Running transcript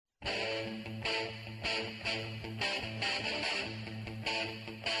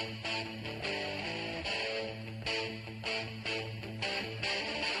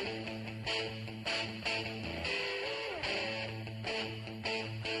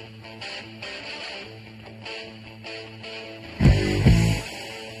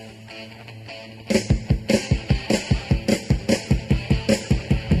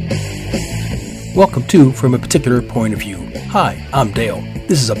Welcome to From a Particular Point of View. Hi, I'm Dale.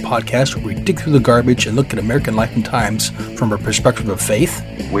 This is a podcast where we dig through the garbage and look at American life and times from a perspective of faith.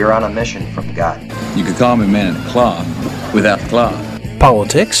 We're on a mission from God. You could call me man in the cloth without the cloth.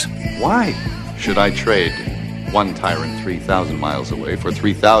 Politics. Why should I trade one tyrant 3,000 miles away for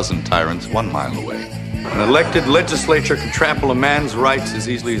 3,000 tyrants 1 mile away? An elected legislature can trample a man's rights as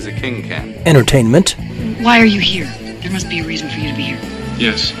easily as a king can. Entertainment. Why are you here? There must be a reason for you to be here.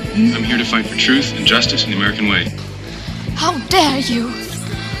 Yes, I'm here to fight for truth and justice in the American way. How dare you?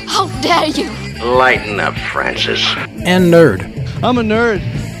 How dare you? Lighten up, Francis. And nerd. I'm a nerd.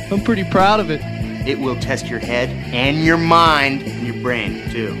 I'm pretty proud of it. It will test your head and your mind and your brain,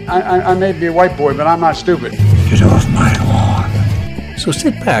 too. I may be a white boy, but I'm not stupid. Get off my lawn. So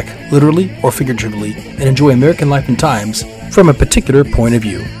sit back, literally or figuratively, and enjoy American life and times from a particular point of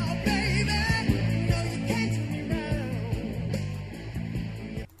view.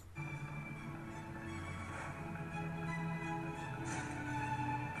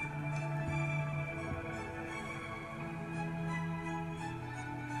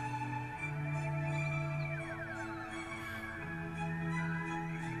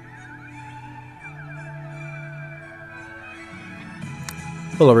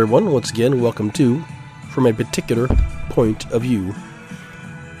 Hello everyone, once again, welcome to From a Particular Point of View.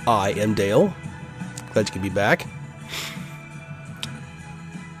 I am Dale. Glad you could be back.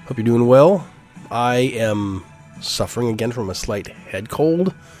 Hope you're doing well. I am suffering again from a slight head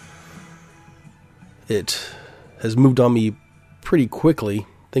cold. It has moved on me pretty quickly.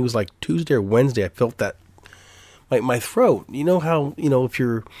 I think it was like Tuesday or Wednesday I felt that my throat, you know how, if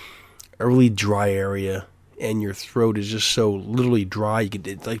you're a really dry area and your throat is just so literally dry,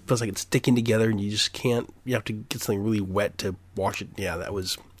 it feels like it's sticking together, and you just can't. You have to get something really wet to wash it. Yeah, that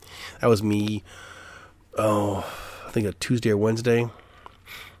was me. Oh, I think a Tuesday or Wednesday,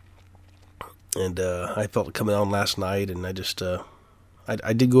 and I felt it coming on last night, and I just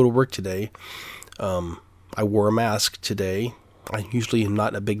I did go to work today. I wore a mask today. I usually am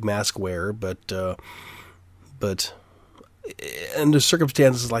not a big mask wearer, but under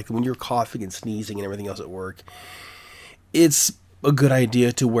circumstances like when you're coughing and sneezing and everything else at work, it's a good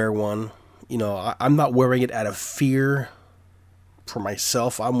idea to wear one. I'm not wearing it out of fear for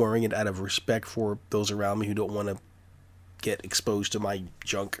myself. I'm wearing it out of respect for those around me who don't want to get exposed to my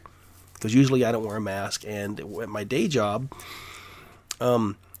junk. Because usually I don't wear a mask, and at my day job,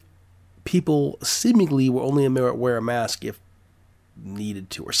 people seemingly will only wear a mask if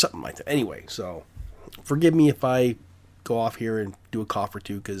needed to, or something like that. Anyway, so forgive me if I go off here and do a cough or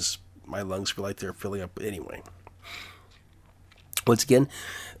two, because my lungs feel like they're filling up. Anyway, once again,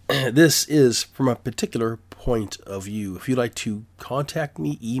 this is From a Particular Point of View. If you'd like to contact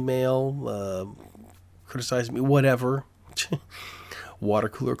me, email, criticize me, whatever,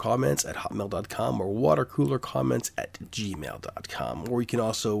 watercoolercomments at hotmail.com or watercoolercomments at gmail.com. Or you can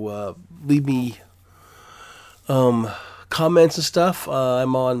also leave me comments and stuff.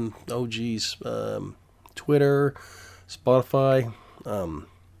 I'm on, Twitter, Spotify,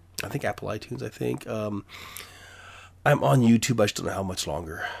 I think Apple iTunes, I'm on YouTube. I just don't know how much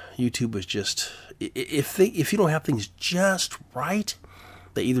longer. YouTube is just, if you don't have things just right,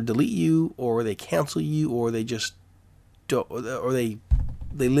 they either delete you, or they cancel you, or they just don't, or they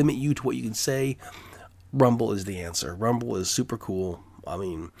limit you to what you can say. Rumble is the answer. Rumble is super cool. I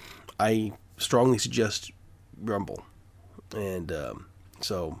mean, I strongly suggest Rumble. And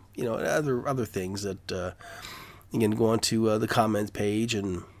so, other things that, again, go on to the comments page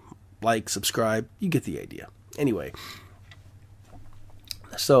and like, subscribe. You get the idea. Anyway,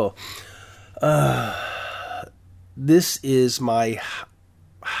 so this is my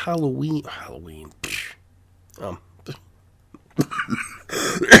Halloween.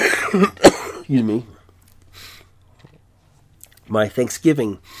 Excuse me. My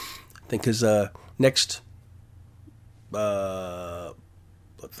Thanksgiving. I think is next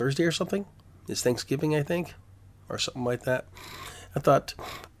Thursday or something is Thanksgiving, I think, or something like that. I thought,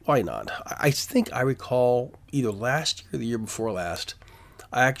 why not? I think I recall either last year or the year before last,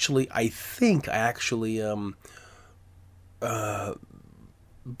 I think I actually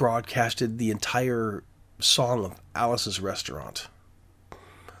broadcasted the entire song of Alice's Restaurant.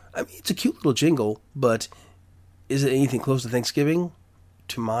 I mean, it's a cute little jingle, but is it anything close to Thanksgiving?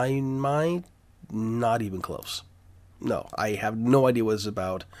 to my mind, not even close. No, I have no idea what it's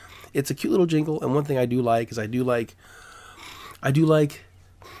about. It's a cute little jingle, and one thing I do like is I do like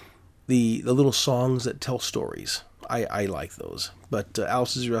the little songs that tell stories. I like those. But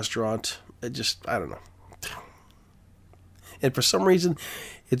Alice's Restaurant, I don't know. And for some reason,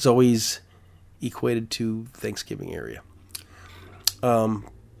 it's always equated to Thanksgiving area.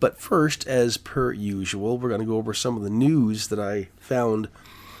 But first, as per usual, we're going to go over some of the news that I found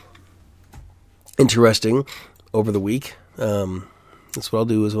interesting over the week. That's what I'll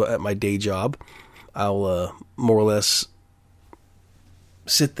do is at my day job. I'll more or less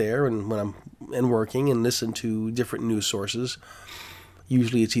sit there and when I'm working and listen to different news sources.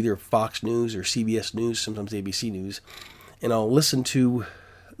 Usually it's either Fox News or CBS News, sometimes ABC News. And I'll listen to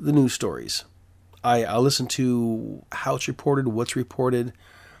the news stories. I'll listen to how it's reported, what's reported.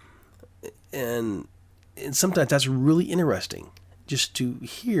 And sometimes that's really interesting just to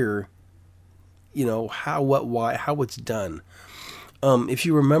hear, how, what, why, how it's done. If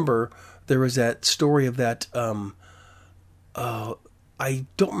you remember, there was that story of that, I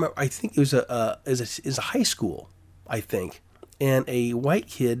don't remember, I think it was a high school, I think. And a white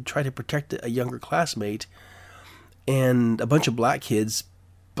kid tried to protect a younger classmate, and a bunch of black kids,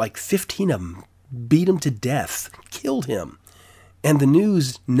 like 15 of them, beat him to death, killed him. And the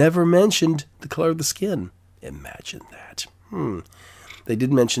news never mentioned the color of the skin. Imagine that. They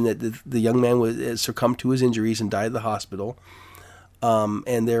did mention that the young man succumbed to his injuries and died at the hospital.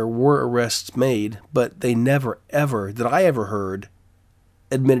 And there were arrests made, but they never, ever, that I ever heard,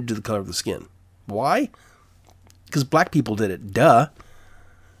 admitted to the color of the skin. Why? Because black people did it. Duh.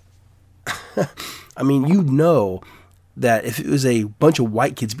 I mean, that if it was a bunch of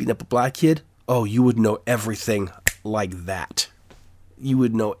white kids beating up a black kid, oh, you would know everything like that. You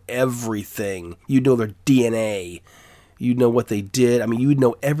would know everything. You'd know their DNA. You'd know what they did. I mean, you would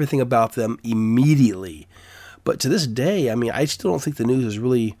know everything about them immediately. But to this day, I mean, I still don't think the news has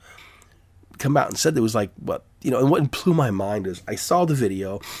really come out and said there was like, what, and what blew my mind is I saw the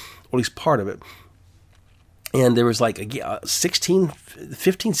video, or at least part of it, and there was like 15,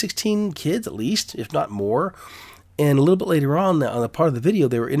 16 kids at least, if not more. And a little bit later on the part of the video,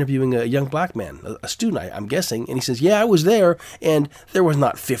 they were interviewing a young black man, a student, I'm guessing. And he says, yeah, I was there, and there was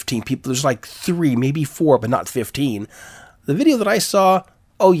not 15 people. There's like 3, maybe 4, but not 15. The video that I saw,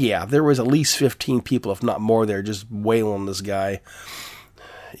 oh yeah, there was at least 15 people, if not more, there just wailing this guy.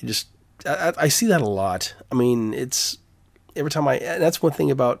 I see that a lot. I mean, it's every time that's one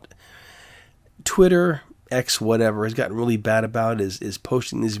thing about Twitter, X, whatever, has gotten really bad about is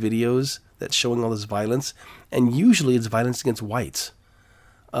posting these videos that's showing all this violence. And usually it's violence against whites.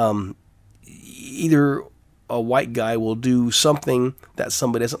 Either a white guy will do something that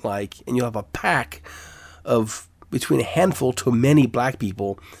somebody doesn't like, and you'll have a pack of between a handful to many black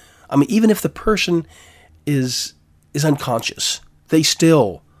people. I mean, even if the person is unconscious, they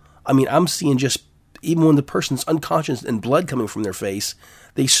still, I mean, I'm seeing just, even when the person's unconscious and blood coming from their face,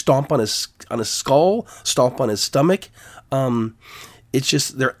 they stomp on his skull, stomp on his stomach. It's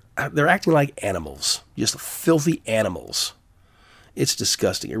just, they're acting like animals, just filthy animals. It's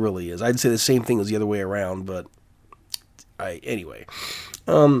disgusting. It really is. I'd say the same thing as the other way around, but anyway.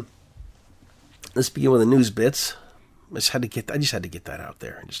 Let's begin with the news bits. I just had to get that out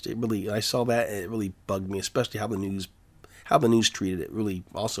there. I saw that and it really bugged me, especially how the news treated it. Really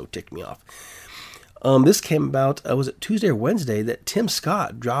also ticked me off. This came about, was it Tuesday or Wednesday, that Tim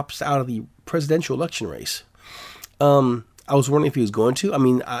Scott drops out of the presidential election race. I was wondering if he was going to. I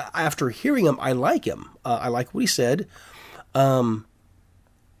mean, after hearing him, I like him. I like what he said. And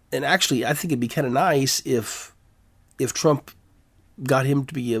actually, I think it'd be kind of nice if Trump got him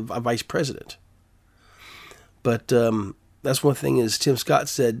to be a vice president. But that's one thing is Tim Scott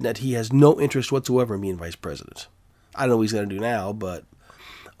said that he has no interest whatsoever in being vice president. I don't know what he's going to do now, but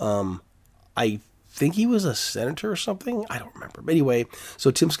I think he was a senator or something. I don't remember. But anyway,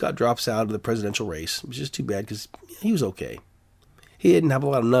 so Tim Scott drops out of the presidential race, which is too bad because he was okay. He didn't have a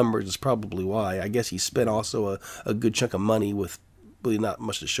lot of numbers, is probably why. I guess he spent also a good chunk of money with really not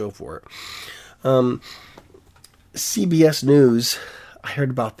much to show for it. CBS News, I heard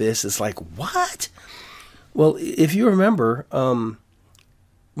about this. It's like, what? Well, if you remember,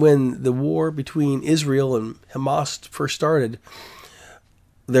 when the war between Israel and Hamas first started,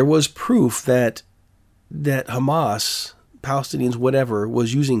 there was proof that Hamas, Palestinians, whatever,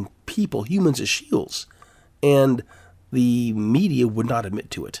 was using humans as shields. And the media would not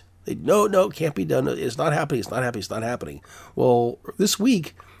admit to it. No, it can't be done. It's not happening. It's not happening. It's not happening. Well, this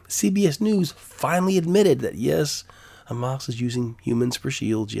week, CBS News finally admitted that, yes, Hamas is using humans for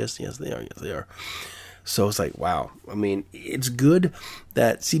shields. Yes, they are. Yes, they are. So it's like, wow. I mean, it's good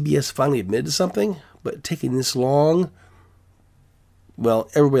that CBS finally admitted to something, but taking this long, well,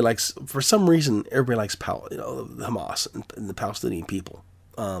 everybody likes, for some reason, everybody likes Hamas and the Palestinian people.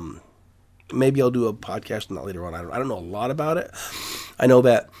 Maybe I'll do a podcast on that later on. I don't know a lot about it. I know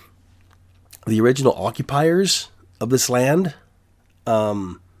that the original occupiers of this land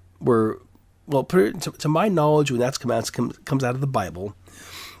were, well, to my knowledge, when that's comes out of the Bible,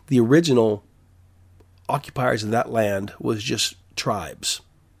 the original occupiers of that land was just tribes.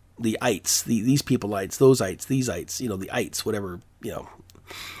 The ites, these people ites, those ites, these ites, the ites, whatever,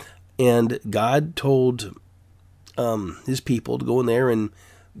 And God told his people to go in there and,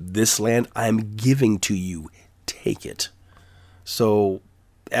 this land I'm giving to you, take it. So,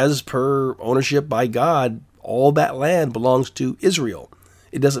 as per ownership by God, all that land belongs to Israel.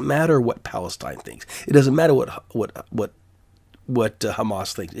 It doesn't matter what Palestine thinks. It doesn't matter what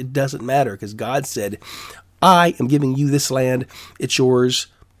Hamas thinks. It doesn't matter, because God said, I am giving you this land. It's yours.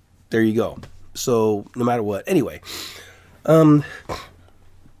 There you go. So, no matter what. Anyway,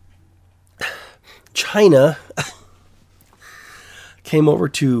 China came over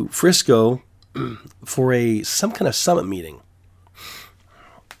to Frisco for some kind of summit meeting.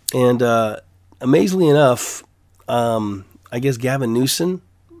 And amazingly enough, I guess Gavin Newsom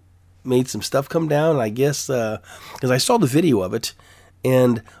made some stuff come down. I guess because I saw the video of it,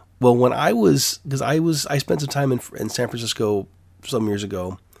 and well, when I spent some time in San Francisco some years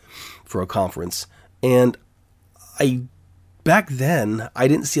ago for a conference, and back then, I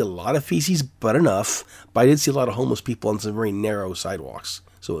didn't see a lot of feces, but enough. But I did see a lot of homeless people on some very narrow sidewalks,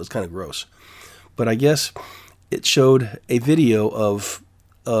 so it was kind of gross. But I guess it showed a video of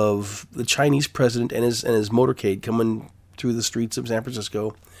the Chinese president and his motorcade coming through the streets of San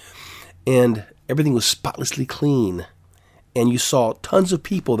Francisco, and everything was spotlessly clean. And you saw tons of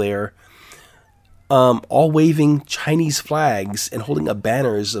people there, all waving Chinese flags and holding up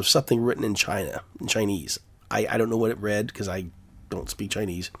banners of something written in Chinese. I don't know what it read, because I don't speak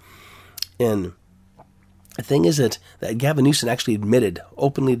Chinese. And the thing is that Gavin Newsom actually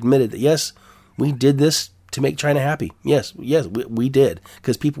openly admitted that, yes, we did this to make China happy. Yes, we did.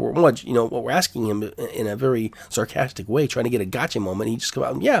 Because people were asking him in a very sarcastic way, trying to get a gotcha moment. He just come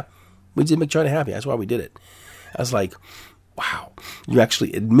out and, yeah, we did make China happy. That's why we did it. I was like, wow, you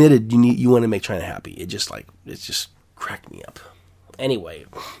actually admitted you want to make China happy. It just cracked me up. Anyway,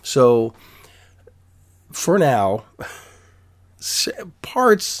 so for now,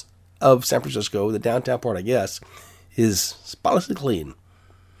 parts of San Francisco, the downtown part, I guess, is spotlessly clean.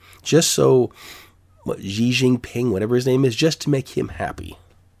 Just so Xi Jinping, whatever his name is, just to make him happy.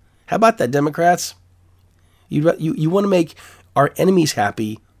 How about that, Democrats? You want to make our enemies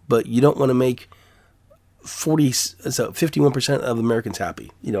happy, but you don't want to make 51% of Americans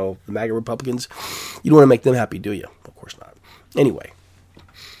happy. The MAGA Republicans. You don't want to make them happy, do you? Of course not. Anyway.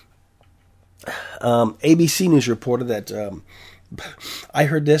 ABC News reported that, I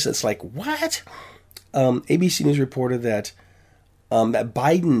heard this, it's like, what? ABC News reported that the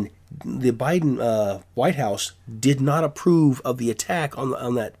Biden White House did not approve of the attack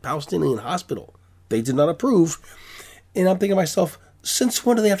on that Palestinian hospital. They did not approve. And I'm thinking to myself, since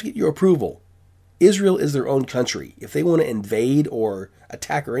when do they have to get your approval? Israel is their own country. If they want to invade or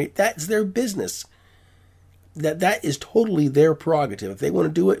attack or anything, that's their business. That is totally their prerogative. If they want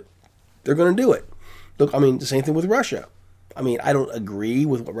to do it, they're going to do it. Look, I mean, the same thing with Russia. I mean, I don't agree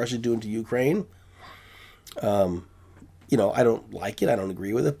with what Russia's doing to Ukraine. I don't like it. I don't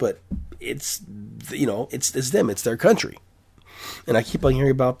agree with it, but it's them. It's their country. And I keep on hearing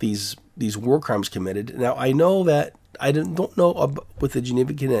about these war crimes committed. Now, I know that I don't know with the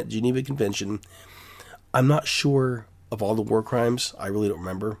Geneva Convention. I'm not sure of all the war crimes. I really don't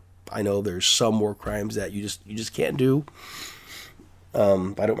remember. I know there's some war crimes that you just can't do. I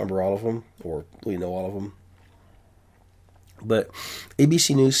don't remember all of them, or really know all of them. But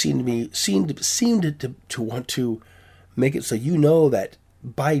ABC News seemed to want to make it so that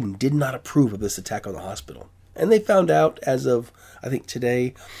Biden did not approve of this attack on the hospital. And they found out as of, I think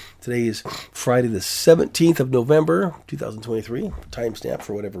today is Friday the 17th of November, 2023, timestamp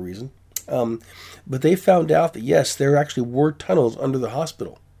for whatever reason. But they found out that, yes, there actually were tunnels under the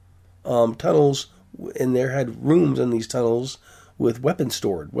hospital. Tunnels, and there had rooms in these tunnels with weapons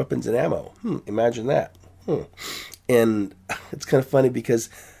stored, weapons and ammo. Imagine that. And it's kind of funny because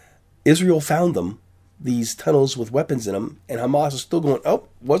Israel found them, these tunnels with weapons in them, and Hamas is still going, oh,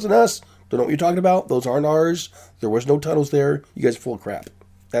 wasn't us. Don't know what you're talking about. Those aren't ours. There was no tunnels there. You guys are full of crap.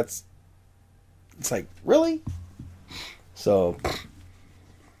 It's like, really? So,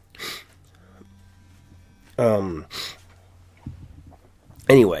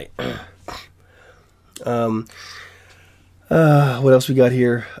 anyway, What else we got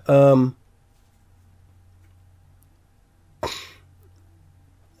here? Biden.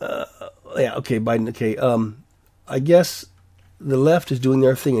 Okay. I guess the left is doing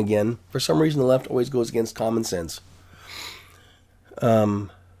their thing again. For some reason, the left always goes against common sense. And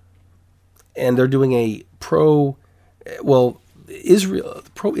they're doing a pro-Israel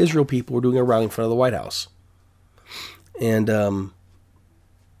people were doing a rally in front of the White House. And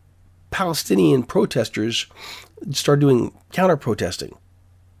Palestinian protesters started doing counter-protesting.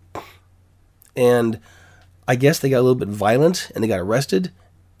 And I guess they got a little bit violent and they got arrested.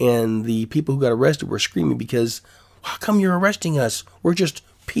 And the people who got arrested were screaming because, how come you're arresting us? We're just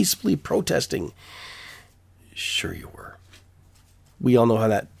peacefully protesting. Sure you were. We all know how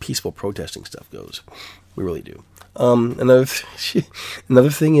that peaceful protesting stuff goes. We really do. Another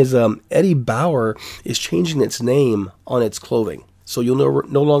thing is Eddie Bauer is changing its name on its clothing. So you'll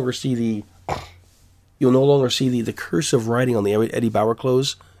no longer see the cursive writing on the Eddie Bauer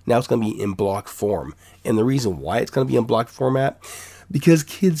clothes. Now it's going to be in block form. And the reason why it's going to be in block format, because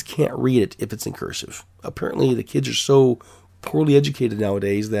kids can't read it if it's in cursive. Apparently the kids are so poorly educated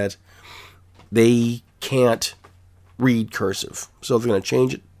nowadays that they can't read cursive. So they're going to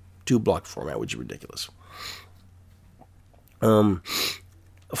change it to block format, which is ridiculous.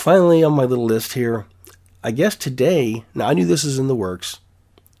 Finally, on my little list here, I guess today, now I knew this is in the works.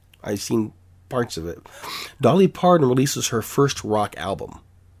 I've seen parts of it. Dolly Parton releases her first rock album.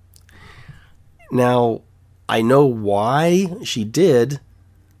 Now, I know why she did,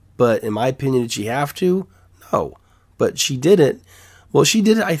 but in my opinion, did she have to? No. But she did it. Well, she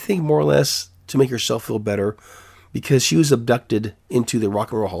did it, I think, more or less to make herself feel better because she was abducted into the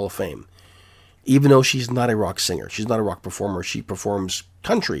Rock and Roll Hall of Fame. Even though she's not a rock singer. She's not a rock performer. She performs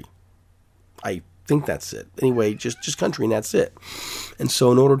country. I think that's it. Anyway, just country and that's it. And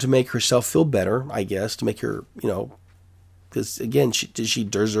so in order to make herself feel better, I guess, to make her, because again, did she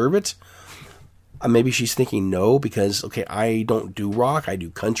deserve it? Maybe she's thinking no, because, okay, I don't do rock, I do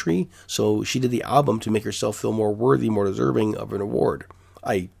country. So she did the album to make herself feel more worthy, more deserving of an award.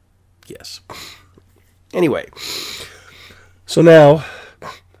 I guess. Anyway, so now,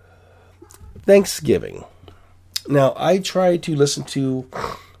 Thanksgiving. Now, I try to listen to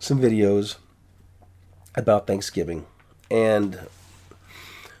some videos about Thanksgiving and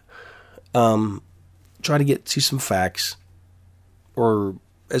try to get to some facts, or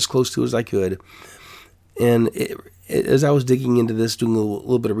as close to as I could. And as I was digging into this, doing a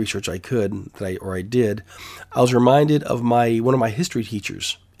little bit of research I did, I was reminded of one of my history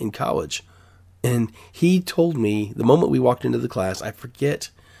teachers in college. And he told me, the moment we walked into the class, I think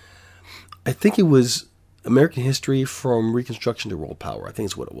it was American history from Reconstruction to World Power. I think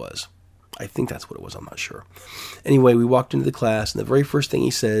that's what it was. I'm not sure. Anyway, we walked into the class, and the very first thing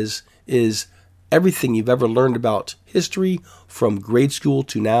he says is, everything you've ever learned about history from grade school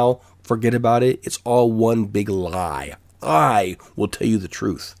to now, forget about it. It's all one big lie. I will tell you the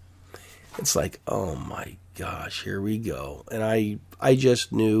truth. It's like, oh my gosh, here we go. And I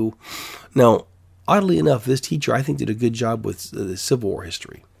just knew. Now, oddly enough, this teacher, I think, did a good job with the Civil War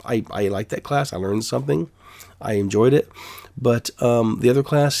history. I liked that class. I learned something. I enjoyed it. But the other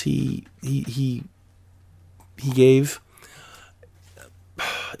class he gave,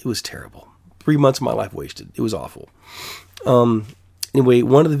 it was terrible. 3 months of my life wasted. It was awful. Anyway,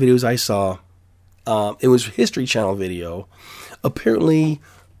 one of the videos I saw, it was a History Channel video. Apparently,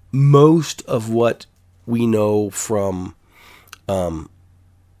 most of what we know from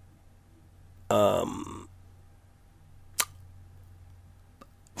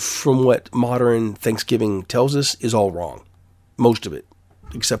what modern Thanksgiving tells us is all wrong. Most of it,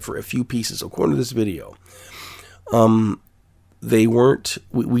 except for a few pieces, according to this video. They weren't,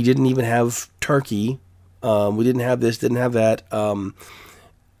 we didn't even have turkey. We didn't have this, didn't have that.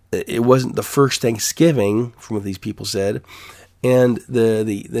 It wasn't the first Thanksgiving, from what these people said. And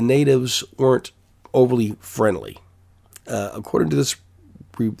the natives weren't overly friendly. According to this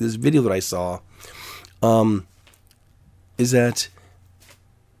video that I saw, is that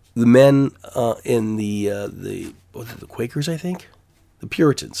the men in the Quakers, I think? The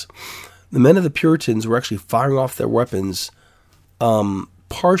Puritans. The men of the Puritans were actually firing off their weapons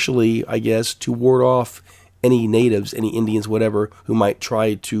partially, I guess, to ward off any natives, any Indians, whatever, who might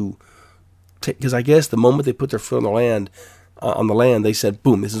try to take, because I guess the moment they put their foot on the land, they said,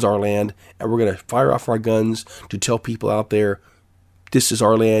 boom, this is our land, and we're going to fire off our guns to tell people out there, this is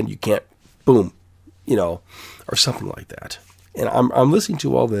our land, you can't, boom, or something like that. And I'm listening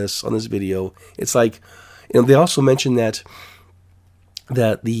to all this on this video. It's like, they also mentioned that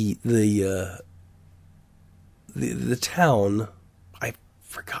the town, I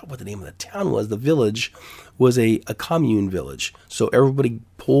forgot what the name of the town was. The village was a commune village. So everybody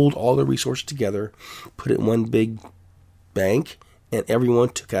pulled all their resources together, put it in one big bank, and everyone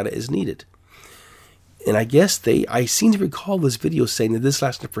took out it as needed. And I guess I seem to recall this video saying that this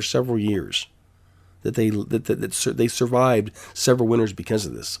lasted for several years, that they survived several winters because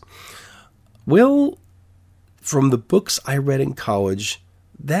of this. Well, from the books I read in college,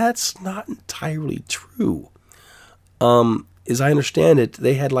 that's not entirely true. As I understand it,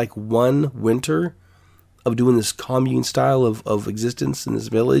 they had like one winter of doing this commune style of existence in this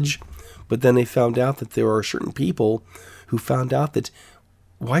village, but then they found out that there are certain people who found out that,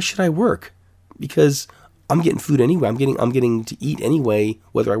 why should I work? Because I'm getting food anyway. I'm getting to eat anyway,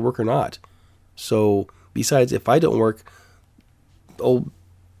 whether I work or not. So besides, if I don't work, old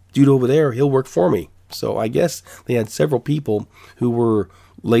dude over there, he'll work for me. So I guess they had several people who were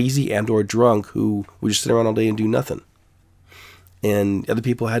lazy and or drunk who would just sit around all day and do nothing. And other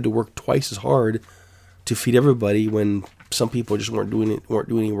people had to work twice as hard to feed everybody when some people just weren't doing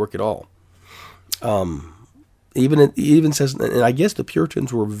any work at all. It even says, and I guess the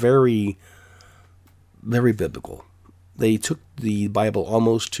Puritans were very, very biblical. They took the Bible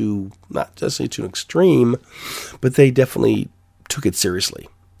almost to, not necessarily to an extreme, but they definitely took it seriously.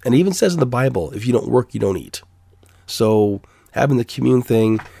 And it even says in the Bible, if you don't work, you don't eat. So having the commune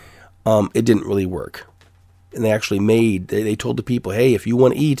thing, it didn't really work. And they actually they told the people, hey, if you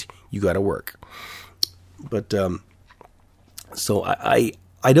want to eat, you got to work. But so I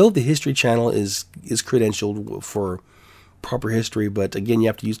know the History Channel is credentialed for proper history, but again, you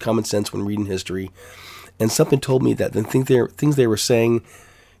have to use common sense when reading history. And something told me that the things they were saying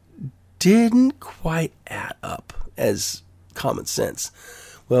didn't quite add up as common sense.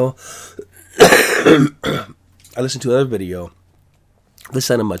 Well, I listened to another video. This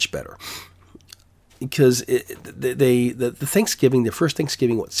sounded much better. Because the Thanksgiving, the first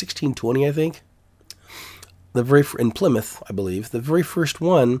Thanksgiving, 1620, I think? In Plymouth, I believe, the very first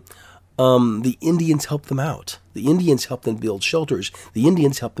one, the Indians helped them out. The Indians helped them build shelters. The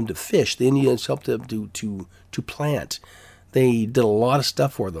Indians helped them to fish. The Indians helped them to plant. They did a lot of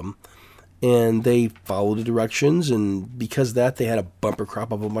stuff for them, and they followed the directions, and because of that, they had a bumper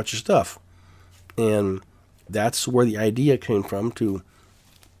crop of a bunch of stuff. And that's where the idea came from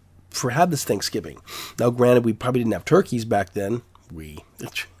for have this Thanksgiving. Now, granted, we probably didn't have turkeys back then.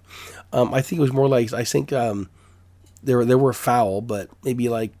 I think it was more like, there were fowl, but maybe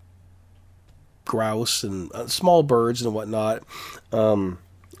like grouse and small birds and whatnot. No,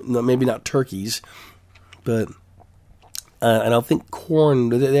 maybe not turkeys, but I don't think corn.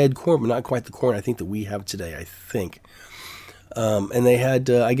 They had corn, but not quite the corn I think that we have today. I think. And they had,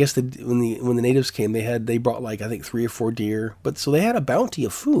 I guess, when the natives came, they brought like I think 3 or 4 deer. But so they had a bounty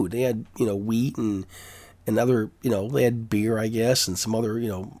of food. They had wheat and other they had beer, I guess, and some other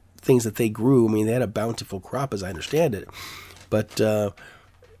things that they grew. I mean, they had a bountiful crop, as I understand it. But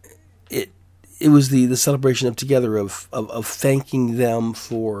it was the celebration of together of thanking them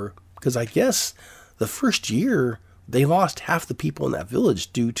for, because I guess the first year they lost half the people in that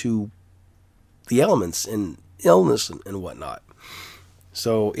village due to the elements and illness and whatnot.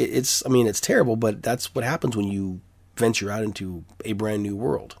 So it's terrible, but that's what happens when you venture out into a brand new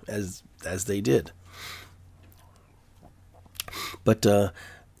world, as they did. But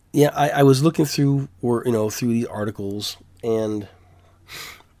I was looking through through the articles and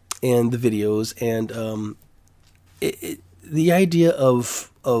the videos, and the idea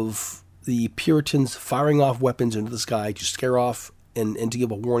of the Puritans firing off weapons into the sky to scare off and to give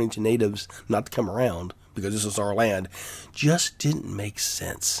a warning to natives not to come around because this is our land, just didn't make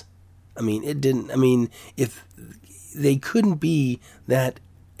sense. I mean, it didn't. I mean, if they couldn't be that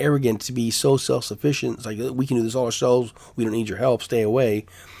arrogant to be so self-sufficient, it's like, we can do this all ourselves, we don't need your help, stay away.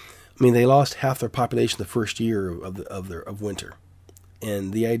 I mean, they lost half their population the first year of winter.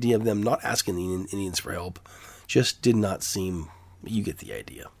 And the idea of them not asking the Indians for help just did not seem, you get the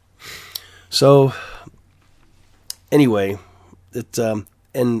idea. So, anyway, I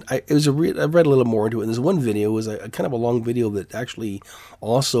read a little more into it. And there's one video, it was a kind of a long video that actually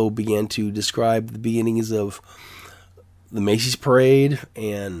also began to describe the beginnings of the Macy's Parade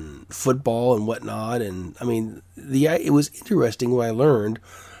and football and whatnot. And I mean, it was interesting what I learned,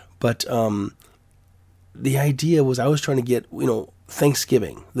 but the idea was I was trying to get,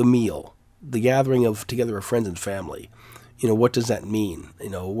 Thanksgiving, the meal, the gathering together of friends and family. What does that mean?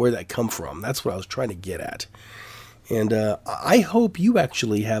 Where did that come from? That's what I was trying to get at. And I hope you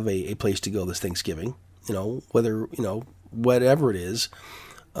actually have a place to go this Thanksgiving, whether, whatever it is.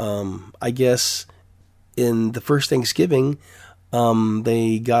 I guess in the first Thanksgiving, there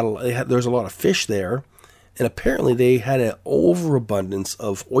was a lot of fish there. And apparently they had an overabundance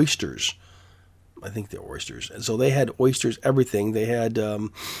of oysters. I think they're oysters. And so they had oysters, everything. They had,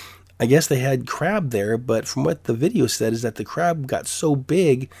 I guess they had crab there, but from what the video said is that the crab got so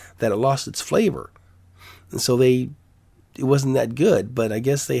big that it lost its flavor. And so it wasn't that good, but I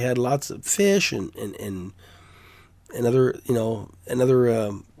guess they had lots of fish and other, and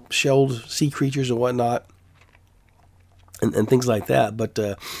other shelled sea creatures and whatnot, and things like that. But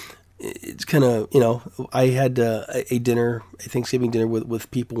it's kind of, I had a Thanksgiving dinner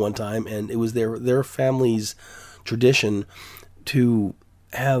with people one time, and it was their family's tradition to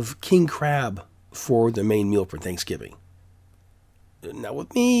have king crab for the main meal for Thanksgiving. Now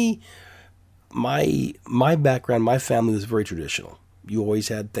with me, my background, my family was very traditional. You always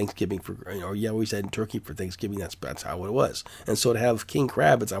had Thanksgiving or you always had turkey for Thanksgiving. That's how it was. And so to have king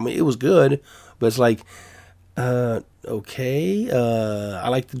crab, it was good, but it's like, okay, I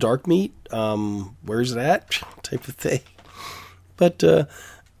like the dark meat. Where's that type of thing? But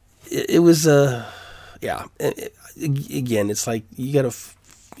it was, yeah. Again, it's like you got to,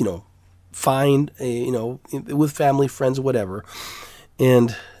 find, with family, friends, whatever.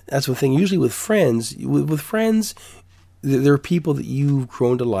 And that's the thing. Usually with friends, there are people that you've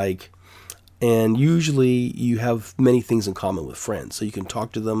grown to like, and usually you have many things in common with friends. So you can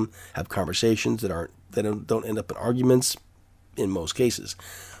talk to them, have conversations that don't end up in arguments in most cases.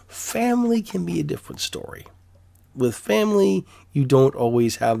 Family can be a different story. With family, you don't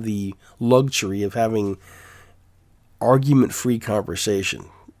always have the luxury of having argument-free conversation,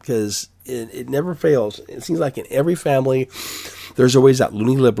 because it never fails. It seems like in every family, there's always that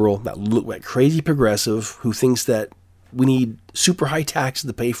loony liberal, that crazy progressive who thinks that we need super high taxes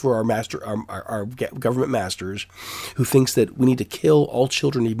to pay for our government masters, who thinks that we need to kill all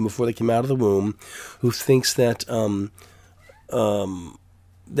children even before they come out of the womb, who thinks that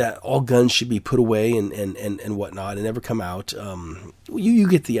that all guns should be put away and whatnot and never come out. You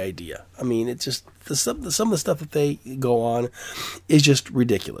get the idea. I mean, it's just some of the stuff that they go on is just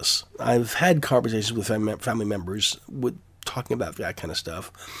ridiculous. I've had conversations with family members talking about that kind of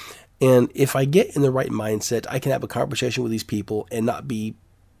stuff. And if I get in the right mindset, I can have a conversation with these people and not be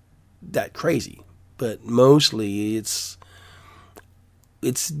that crazy. But mostly it's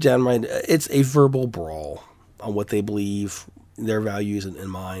downright, it's a verbal brawl on what they believe, their values and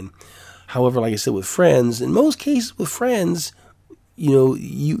mine. However, like I said, with friends, in most cases with friends,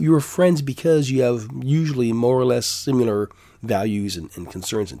 you're friends because you have usually more or less similar values and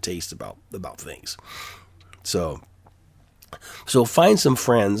concerns and tastes about things. So find some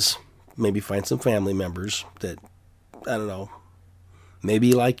friends, maybe find some family members that, I don't know,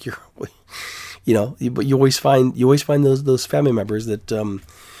 maybe like but you always find those family members that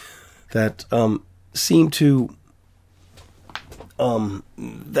seem to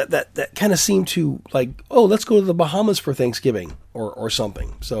that kind of seem to like, oh, let's go to the Bahamas for Thanksgiving or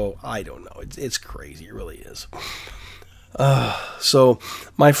something. So I don't know. It's crazy. It really is. So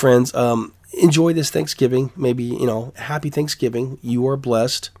my friends, enjoy this Thanksgiving. Maybe, happy Thanksgiving. You are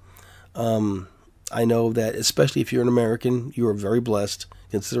blessed. I know that especially if you're an American, you are very blessed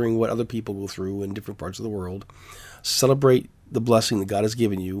considering what other people go through in different parts of the world. Celebrate the blessing that God has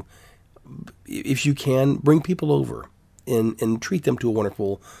given you. If you can, bring people over and treat them to a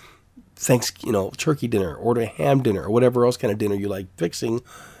wonderful turkey dinner or a ham dinner or whatever else kind of dinner you like fixing.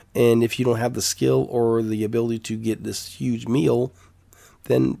 And if you don't have the skill or the ability to get this huge meal,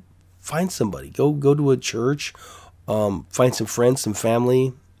 then find somebody. Go to a church, find some friends, some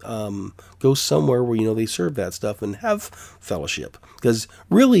family, go somewhere where they serve that stuff and have fellowship. Because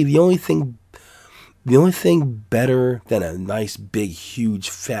really the only thing better than a nice big huge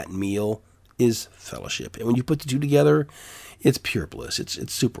fat meal is fellowship. And when you put the two together, it's pure bliss.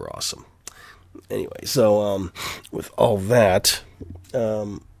 It's super awesome. Anyway, so with all that,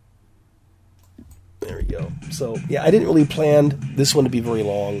 there we go. So yeah, I didn't really plan this one to be very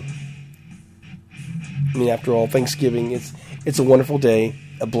long. I mean, after all, Thanksgiving, it's a wonderful day,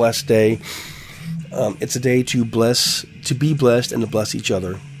 a blessed day. It's a day to be blessed and to bless each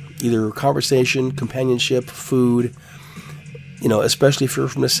other. Either conversation, companionship, food. Especially if you're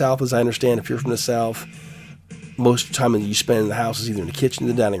from the South, as I understand, if you're from the South, most of the time that you spend in the house is either in the kitchen or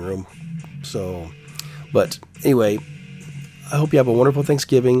the dining room. So, but anyway, I hope you have a wonderful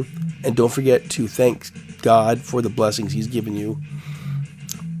Thanksgiving, and don't forget to thank God for the blessings He's given you.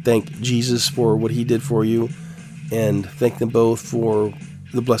 Thank Jesus for what He did for you, and thank them both for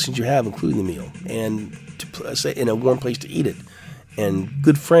the blessings you have, including the meal, and to say in a warm place to eat it, and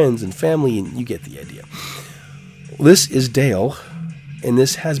good friends and family, and you get the idea. This is Dale, and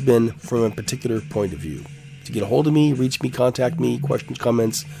this has been From a Particular Point of View. To get a hold of me, reach me, contact me, questions,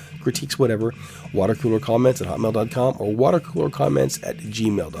 comments, critiques, whatever, watercoolercomments@hotmail.com or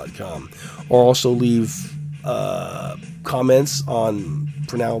watercoolercomments@gmail.com. Or also leave comments on,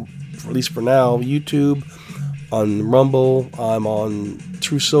 at least for now, YouTube, on Rumble. I'm on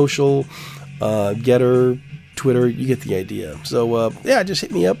True Social, Getter, Twitter. You get the idea. So, just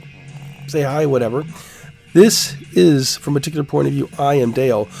hit me up, say hi, whatever. This is, from a particular point of view, I am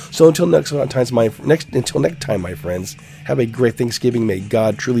Dale. So until next time, my friends, have a great Thanksgiving. May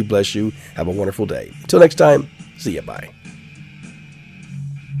God truly bless you. Have a wonderful day. Until next time, see ya. Bye.